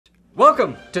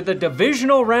Welcome to the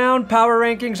Divisional Round Power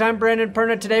Rankings. I'm Brandon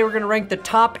Perna. Today we're going to rank the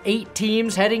top 8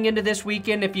 teams heading into this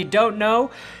weekend. If you don't know,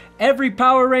 every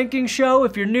Power Ranking show,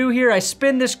 if you're new here, I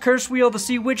spin this curse wheel to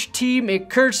see which team it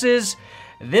curses.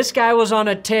 This guy was on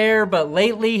a tear, but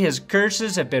lately his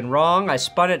curses have been wrong. I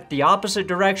spun it the opposite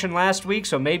direction last week,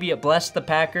 so maybe it blessed the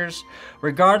Packers.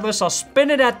 Regardless, I'll spin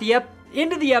it at the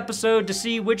into the episode to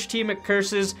see which team it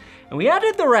curses, and we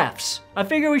added the refs. I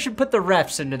figure we should put the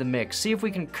refs into the mix, see if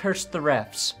we can curse the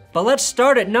refs. But let's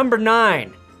start at number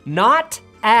 9, not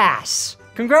ass.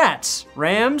 Congrats,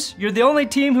 Rams. You're the only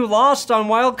team who lost on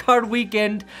Wild Card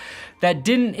Weekend that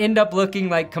didn't end up looking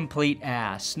like complete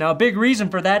ass. Now, a big reason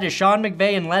for that is Sean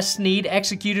McVay and Les Snead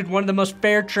executed one of the most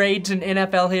fair trades in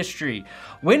NFL history.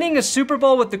 Winning a Super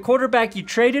Bowl with the quarterback you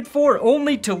traded for,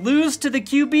 only to lose to the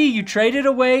QB you traded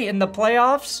away in the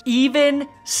playoffs? Even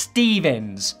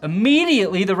Stevens.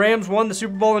 Immediately, the Rams won the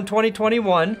Super Bowl in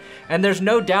 2021, and there's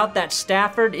no doubt that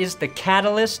Stafford is the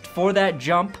catalyst for that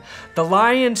jump. The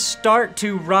Lions start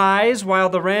to rise while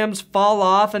the Rams fall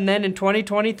off, and then in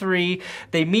 2023,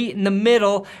 they meet in the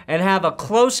middle and have a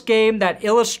close game that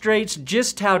illustrates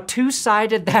just how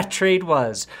two-sided that trade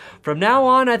was. From now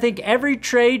on, I think every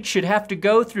trade should have to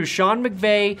go through Sean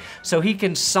McVay so he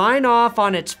can sign off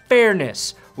on its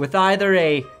fairness with either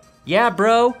a "yeah,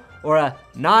 bro" or a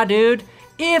 "nah, dude."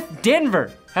 If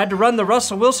Denver had to run the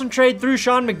Russell Wilson trade through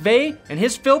Sean McVay and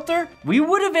his filter, we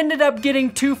would have ended up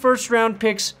getting 2 first-round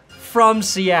picks from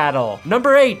Seattle.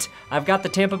 Number 8, I've got the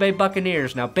Tampa Bay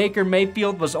Buccaneers. Now, Baker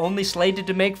Mayfield was only slated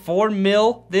to make $4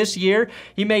 million this year.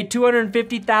 He made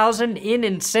 $250,000 in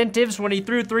incentives when he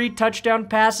threw 3 touchdown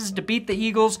passes to beat the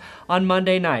Eagles on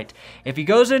Monday night. If he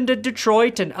goes into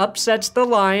Detroit and upsets the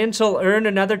Lions, he'll earn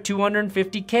another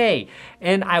 $250K.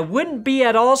 And I wouldn't be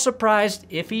at all surprised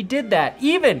if he did that,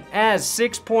 even as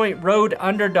 6-point road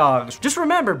underdogs. Just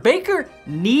remember, Baker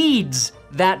needs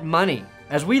that money.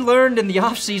 As we learned in the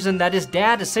offseason that his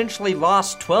dad essentially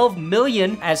lost $12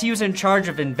 million as he was in charge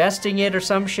of investing it or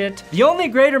some shit. The only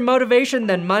greater motivation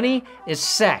than money is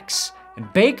sex.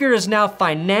 And Baker is now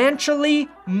financially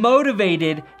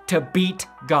motivated to beat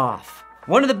Goff.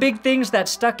 One of the big things that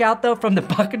stuck out though from the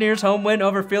Buccaneers' home win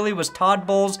over Philly was Todd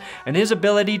Bowles and his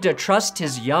ability to trust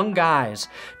his young guys.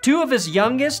 2 of his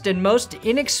youngest and most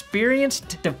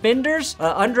inexperienced defenders,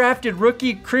 undrafted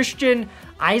rookie Christian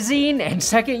Izine and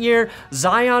second-year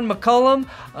Zion McCollum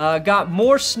got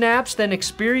more snaps than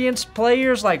experienced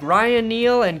players like Ryan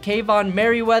Neal and Kayvon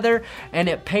Merriweather, and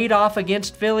it paid off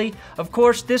against Philly. Of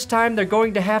course, this time they're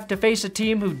going to have to face a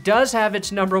team who does have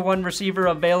its number 1 receiver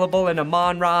available in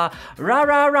Amon-Ra, I'm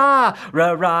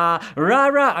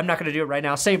not going to do it right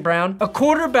now, St. Brown. A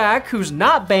quarterback who's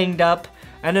not banged up,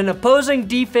 and an opposing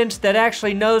defense that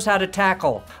actually knows how to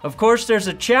tackle. Of course, there's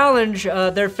a challenge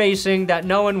they're facing that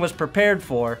no one was prepared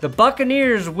for. The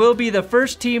Buccaneers will be the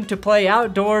first team to play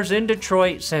outdoors in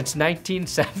Detroit since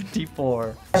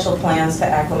 1974. Special plans to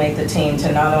acclimate the team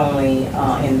to not only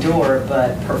endure,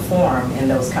 but perform in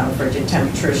those kind of frigid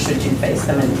temperatures should you face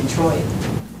them in Detroit.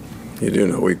 You do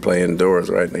know we play indoors,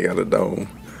 right? They got a dome.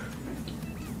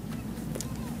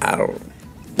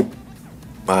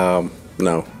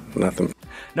 No, nothing.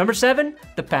 Number 7,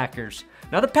 the Packers.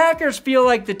 Now the Packers feel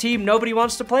like the team nobody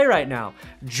wants to play right now.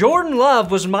 Jordan Love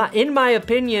was, in my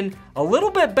opinion, a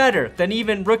little bit better than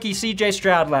even rookie CJ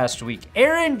Stroud last week.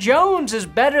 Aaron Jones is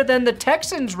better than the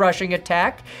Texans' rushing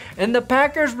attack, and the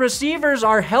Packers' receivers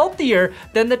are healthier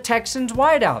than the Texans'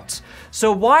 wideouts.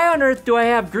 So why on earth do I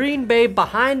have Green Bay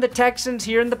behind the Texans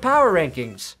here in the power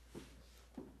rankings?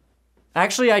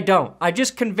 Actually, I don't. I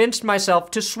just convinced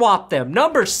myself to swap them.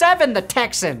 Number 7, the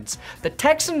Texans. The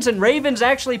Texans and Ravens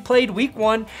actually played week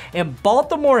 1, and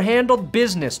Baltimore handled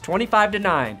business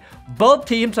 25-9. Both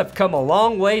teams have come a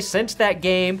long way since that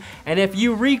game, and if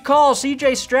you recall,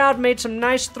 CJ Stroud made some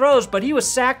nice throws, but he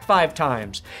was sacked 5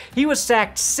 times. He was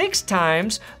sacked 6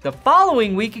 times the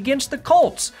following week against the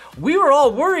Colts. We were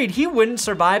all worried he wouldn't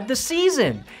survive the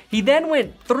season. He then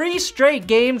went 3 straight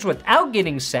games without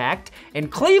getting sacked,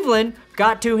 and Cleveland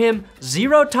got to him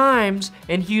 0 times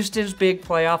in Houston's big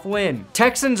playoff win.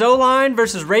 Texans O-line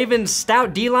versus Ravens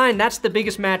stout D-line, that's the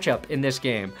biggest matchup in this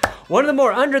game. One of the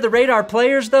more under-the-radar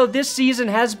players, though, this season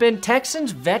has been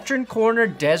Texans veteran corner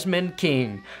Desmond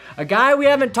King. A guy we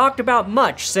haven't talked about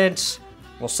much since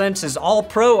his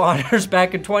All-Pro honors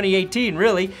back in 2018,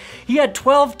 really. He had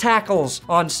 12 tackles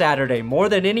on Saturday, more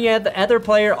than any other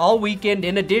player all weekend,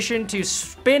 in addition to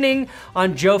spinning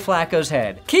on Joe Flacco's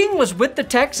head. King was with the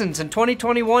Texans in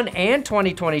 2021 and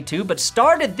 2022, but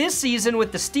started this season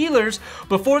with the Steelers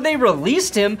before they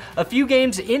released him a few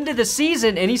games into the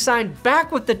season, and he signed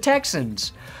back with the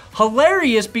Texans.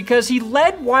 Hilarious because he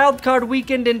led wildcard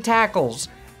weekend in tackles,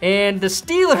 and the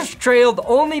Steelers trailed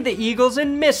only the Eagles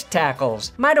in missed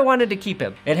tackles. Might have wanted to keep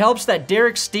him. It helps that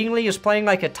Derek Stingley is playing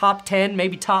like a top 10,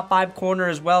 maybe top 5 corner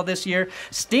as well this year.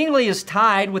 Stingley is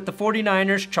tied with the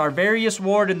 49ers, Charvarius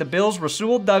Ward, and the Bills'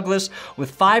 Rasul Douglas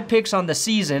with 5 picks on the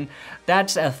season.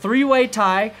 That's a 3-way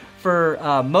tie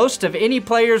for most of any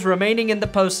players remaining in the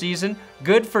postseason.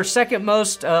 Good for second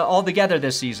most altogether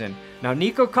this season. Now,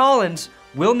 Nico Collins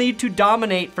will need to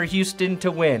dominate for Houston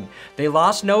to win. They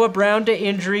lost Noah Brown to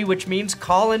injury, which means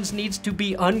Collins needs to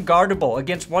be unguardable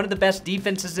against one of the best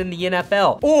defenses in the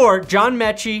NFL. Or John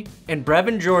Mechie and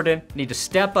Brevin Jordan need to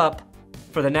step up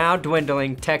for the now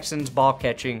dwindling Texans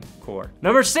ball-catching core.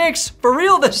 Number 6, for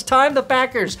real this time, the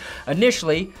Packers.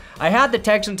 Initially, I had the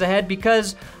Texans ahead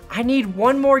because I need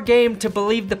one more game to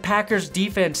believe the Packers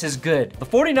defense is good. The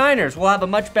 49ers will have a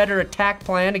much better attack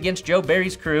plan against Joe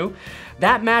Barry's crew.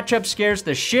 That matchup scares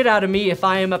the shit out of me if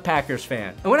I am a Packers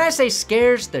fan. And when I say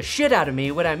scares the shit out of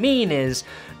me, what I mean is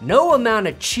no amount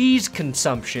of cheese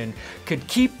consumption could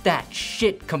keep that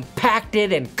shit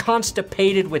compacted and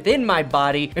constipated within my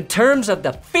body in terms of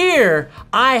the fear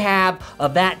I have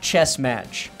of that chess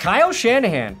match. Kyle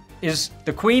Shanahan is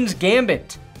the Queen's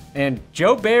Gambit, and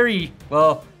Joe Barry,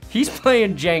 well, he's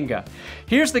playing Jenga.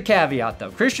 Here's the caveat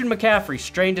though. Christian McCaffrey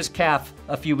strained his calf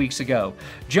a few weeks ago.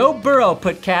 Joe Burrow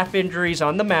put calf injuries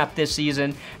on the map this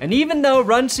season, and even though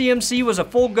Run CMC was a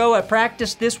full go at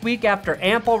practice this week after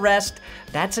ample rest,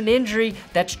 that's an injury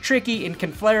that's tricky and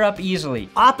can flare up easily.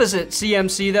 Opposite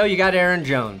CMC though, you got Aaron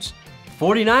Jones.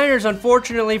 49ers,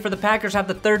 unfortunately for the Packers, have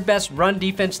the 3rd best run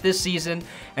defense this season,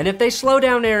 and if they slow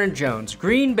down Aaron Jones,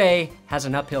 Green Bay has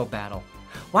an uphill battle.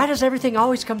 Why does everything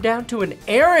always come down to an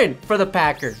Aaron for the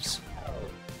Packers?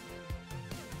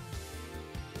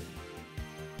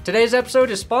 Today's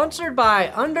episode is sponsored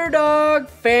by Underdog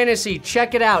Fantasy.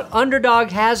 Check it out. Underdog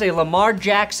has a Lamar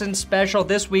Jackson special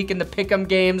this week in the Pick'em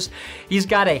games. He's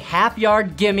got a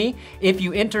half-yard gimme if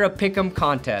you enter a Pick'em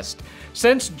contest.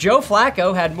 Since Joe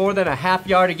Flacco had more than a half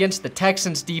yard against the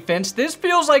Texans defense, this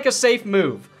feels like a safe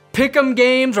move. Pick'em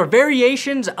games or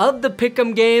variations of the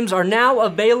Pick'em games are now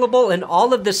available in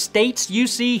all of the states you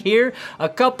see here. A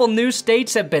couple new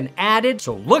states have been added,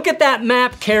 so look at that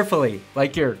map carefully,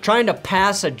 like you're trying to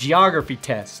pass a geography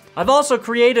test. I've also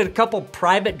created a couple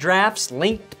private drafts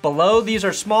linked below. These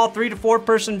are small 3 to 4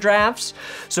 person drafts,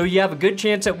 so you have a good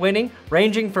chance at winning,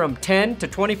 ranging from $10 to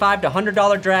 $25 to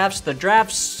 $100 drafts. The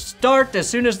drafts start as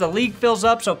soon as the league fills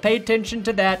up, so pay attention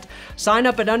to that. Sign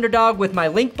up at Underdog with my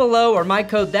link below or my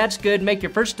code ThatsGood. Make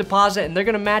your first deposit, and they're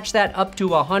gonna match that up to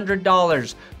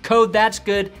 $100. Code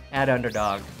ThatsGood at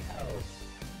Underdog.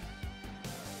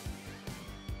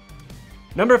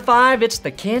 Number 5, it's the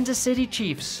Kansas City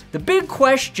Chiefs. The big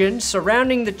question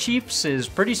surrounding the Chiefs is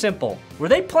pretty simple. Were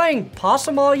they playing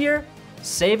possum all year,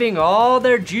 saving all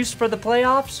their juice for the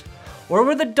playoffs? Or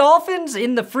were the Dolphins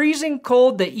in the freezing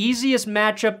cold the easiest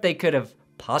matchup they could have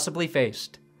possibly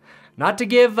faced? Not to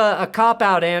give a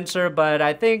cop-out answer, but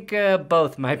I think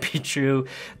both might be true.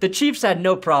 The Chiefs had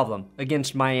no problem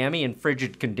against Miami in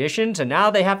frigid conditions, and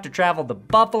now they have to travel to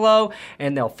Buffalo,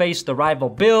 and they'll face the rival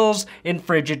Bills in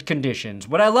frigid conditions.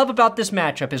 What I love about this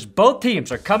matchup is both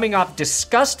teams are coming off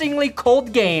disgustingly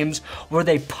cold games where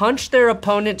they punch their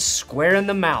opponents square in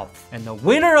the mouth. And the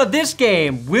winner of this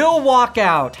game will walk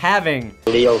out having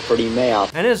Leo pretty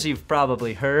mouth. And as you've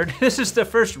probably heard, this is the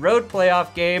first road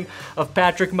playoff game of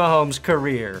Patrick Mahomes'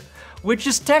 career, which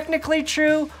is technically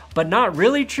true, but not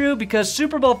really true because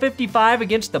Super Bowl 55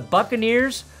 against the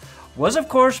Buccaneers was of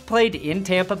course played in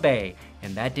Tampa Bay,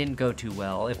 and that didn't go too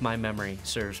well if my memory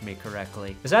serves me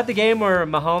correctly. Is that the game where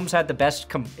Mahomes had the best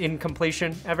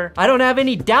incompletion ever? I don't have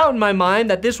any doubt in my mind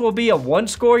that this will be a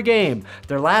one-score game.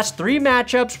 Their last 3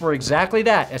 matchups were exactly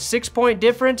that, a 6-point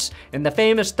difference in the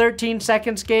famous 13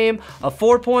 seconds game, a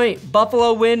 4-point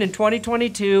Buffalo win in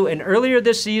 2022, and earlier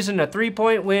this season a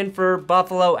 3-point win for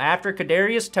Buffalo after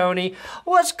Kadarius Toney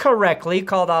was correctly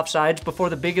called offsides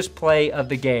before the biggest play of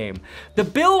the game. The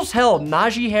Bills held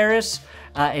Najee Harris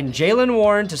and Jaylen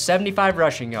Warren to 75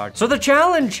 rushing yards. So the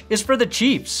challenge is for the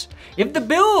Chiefs. If the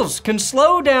Bills can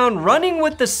slow down running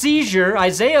with the seizure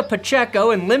Isaiah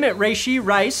Pacheco and limit Rashee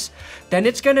Rice, then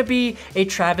it's going to be a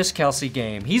Travis Kelce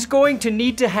game. He's going to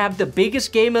need to have the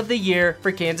biggest game of the year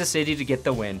for Kansas City to get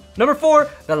the win. Number 4,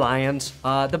 the Lions.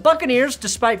 The Buccaneers,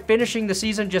 despite finishing the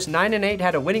season just 9-8,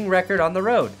 had a winning record on the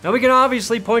road. Now we can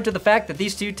obviously point to the fact that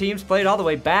these two teams played all the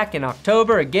way back in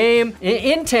October, a game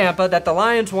in Tampa that the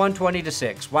Lions won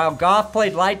 20-6. While Goff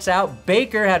played lights out,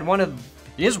 Baker had one of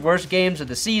his worst games of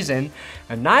the season,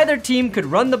 and neither team could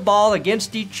run the ball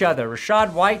against each other.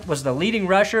 Rachaad White was the leading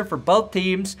rusher for both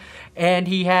teams, and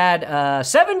he had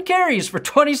 7 carries for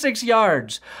 26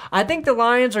 yards. I think the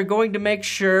Lions are going to make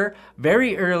sure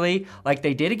very early, like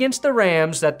they did against the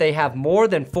Rams, that they have more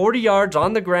than 40 yards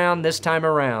on the ground this time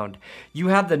around. You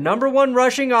have the #1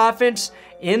 rushing offense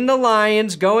in the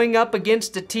Lions going up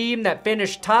against a team that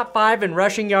finished top 5 in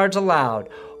rushing yards allowed.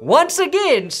 Once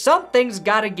again, something's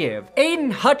gotta give.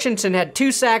 Aiden Hutchinson had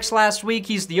 2 sacks last week.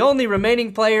 He's the only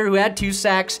remaining player who had 2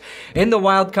 sacks in the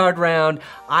wild card round.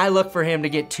 I look for him to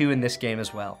get 2 in this game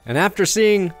as well. And after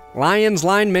seeing Lions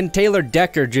lineman Taylor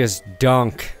Decker just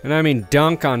dunk, and I mean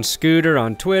dunk on Scooter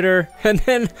on Twitter, and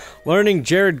then learning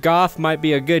Jared Goff might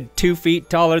be a good 2 feet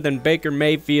taller than Baker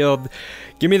Mayfield,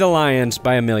 give me the Lions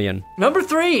by 1,000,000. Number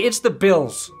 3, it's the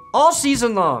Bills. All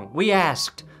season long, we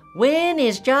asked, when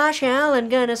is Josh Allen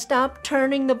gonna stop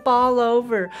turning the ball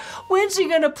over? When's he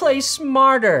gonna play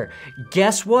smarter?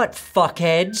 Guess what,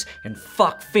 fuckheads and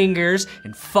fuck fingers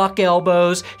and fuck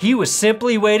elbows? He was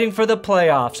simply waiting for the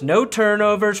playoffs. No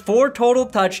turnovers, 4 total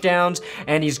touchdowns,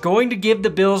 and he's going to give the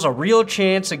Bills a real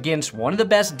chance against one of the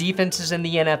best defenses in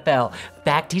the NFL. In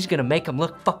fact, he's gonna make them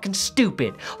look fucking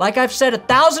stupid. Like I've said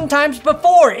 1,000 times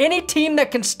before, any team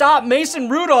that can stop Mason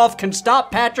Rudolph can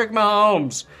stop Patrick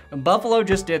Mahomes. And Buffalo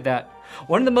just did that.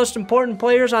 One of the most important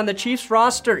players on the Chiefs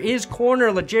roster is corner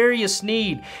L'Jarius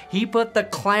Sneed. He put the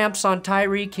clamps on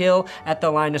Tyreek Hill at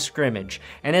the line of scrimmage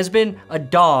and has been a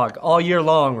dog all year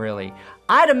long, really.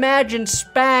 I'd imagine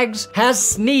Spags has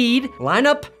Sneed line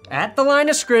up at the line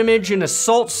of scrimmage and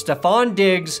assault Stephon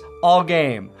Diggs all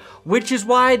game, which is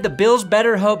why the Bills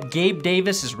better hope Gabe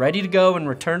Davis is ready to go and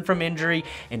return from injury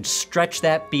and stretch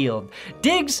that field.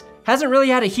 Diggs hasn't really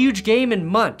had a huge game in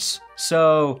months,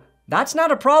 so that's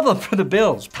not a problem for the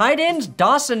Bills. Tight ends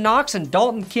Dawson Knox and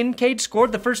Dalton Kincaid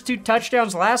scored the first 2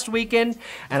 touchdowns last weekend,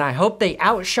 and I hope they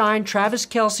outshine Travis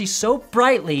Kelce so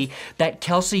brightly that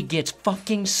Kelce gets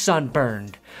fucking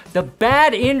sunburned. The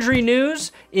bad injury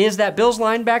news is that Bills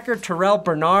linebacker Terrell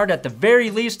Bernard at the very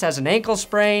least has an ankle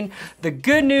sprain. The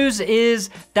good news is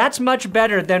that's much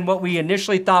better than what we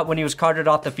initially thought when he was carted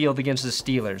off the field against the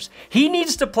Steelers. He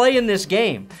needs to play in this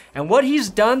game, and what he's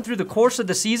done through the course of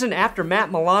the season after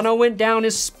Matt Milano went down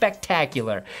is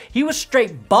spectacular. He was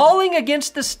straight balling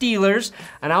against the Steelers,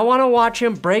 and I want to watch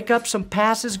him break up some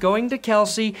passes going to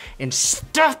Kelce and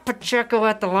stuff Pacheco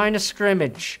at the line of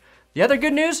scrimmage. The other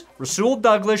good news, Rasul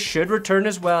Douglas should return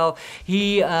as well.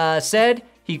 He said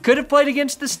he could have played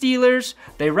against the Steelers.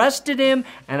 They rested him,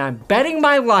 and I'm betting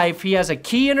my life he has a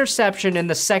key interception in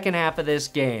the second half of this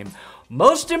game.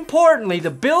 Most importantly,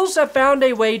 the Bills have found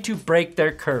a way to break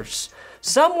their curse.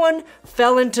 Someone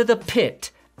fell into the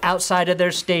pit outside of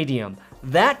their stadium.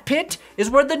 That pit is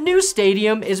where the new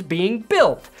stadium is being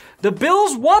built. The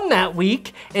Bills won that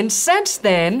week, and since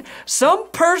then,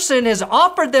 some person has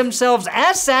offered themselves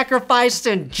as sacrifice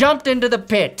and jumped into the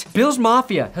pit. Bills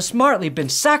Mafia has smartly been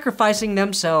sacrificing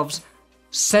themselves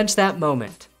since that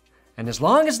moment. And as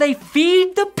long as they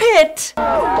feed the pit...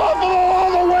 Buffalo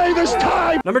all the way this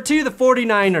time! Number 2, the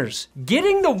 49ers.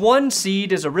 Getting the 1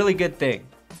 seed is a really good thing.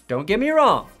 Don't get me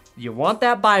wrong. You want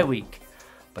that bye week.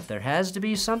 But there has to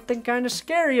be something kind of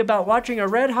scary about watching a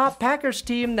red-hot Packers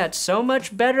team that's so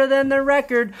much better than their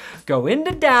record go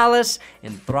into Dallas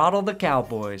and throttle the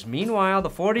Cowboys. Meanwhile, the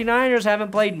 49ers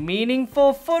haven't played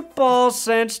meaningful football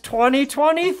since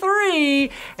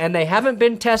 2023, and they haven't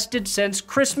been tested since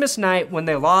Christmas night when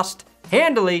they lost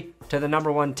handily to the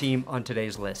 #1 team on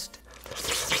today's list.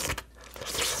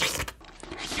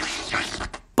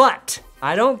 But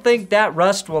I don't think that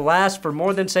rust will last for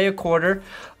more than, say, a quarter,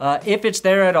 if it's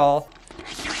there at all.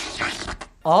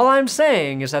 All I'm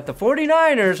saying is that the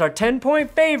 49ers are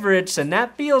 10-point favorites, and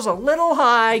that feels a little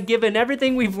high given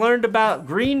everything we've learned about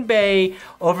Green Bay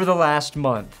over the last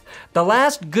month. The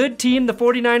last good team the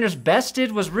 49ers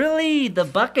bested was really the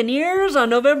Buccaneers on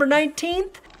November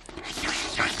 19th.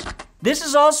 This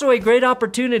is also a great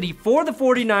opportunity for the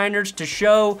 49ers to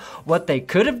show what they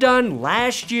could have done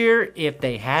last year if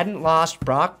they hadn't lost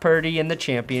Brock Purdy in the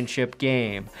championship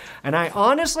game. And I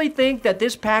honestly think that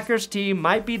this Packers team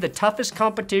might be the toughest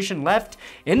competition left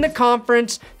in the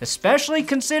conference, especially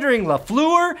considering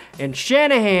LaFleur and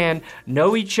Shanahan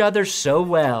know each other so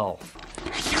well.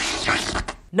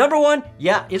 Number 1,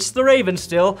 yeah, it's the Ravens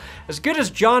still. As good as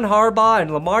John Harbaugh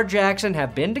and Lamar Jackson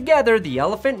have been together, the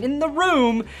elephant in the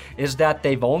room is that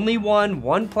they've only won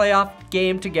 1 playoff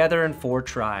game together in 4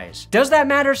 tries. Does that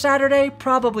matter Saturday?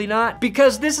 Probably not,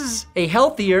 because this is a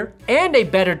healthier and a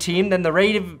better team than the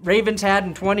Ravens had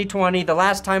in 2020, the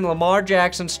last time Lamar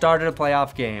Jackson started a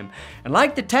playoff game. And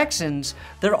like the Texans,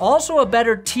 they're also a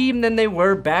better team than they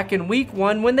were back in week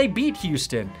 1 when they beat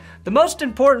Houston. The most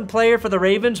important player for the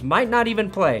Ravens might not even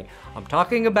play. I'm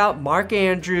talking about Mark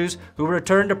Andrews, who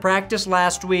returned to practice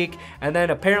last week and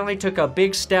then apparently took a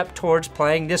big step towards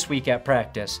playing this week at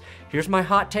practice. Here's my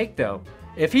hot take though.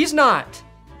 If he's not,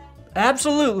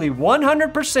 absolutely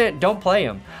 100% don't play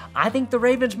him. I think the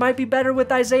Ravens might be better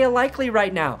with Isaiah Likely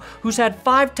right now, who's had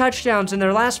 5 touchdowns in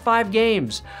their last 5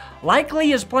 games.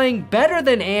 Likely is playing better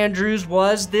than Andrews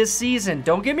was this season.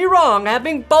 Don't get me wrong,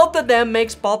 having both of them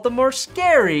makes Baltimore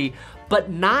scary,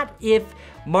 but not if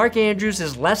Mark Andrews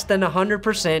is less than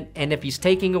 100% and if he's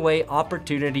taking away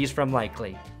opportunities from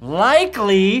Likely.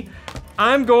 Likely,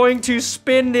 I'm going to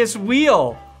spin this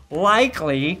wheel.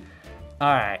 Likely.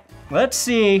 All right, let's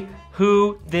see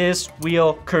who this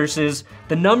wheel curses.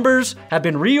 The numbers have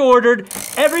been reordered.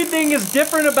 Everything is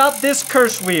different about this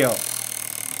curse wheel.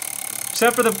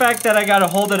 Except for the fact that I gotta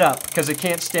hold it up because it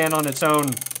can't stand on its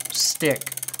own stick.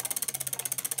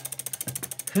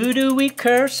 Who do we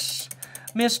curse?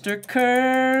 Mr.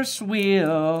 Curse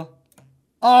Wheel.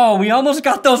 Oh, we almost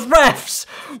got those refs.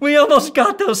 We almost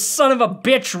got those son of a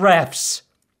bitch refs.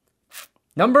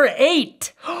 Number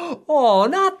 8. Oh,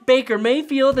 not Baker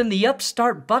Mayfield and the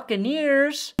upstart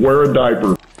Buccaneers. Wear a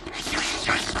diaper.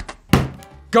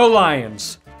 Go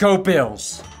Lions. Go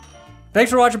Bills. Thanks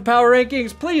for watching Power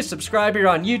Rankings. Please subscribe here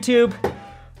on YouTube.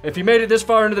 If you made it this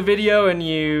far into the video and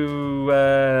you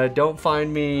don't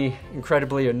find me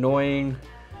incredibly annoying,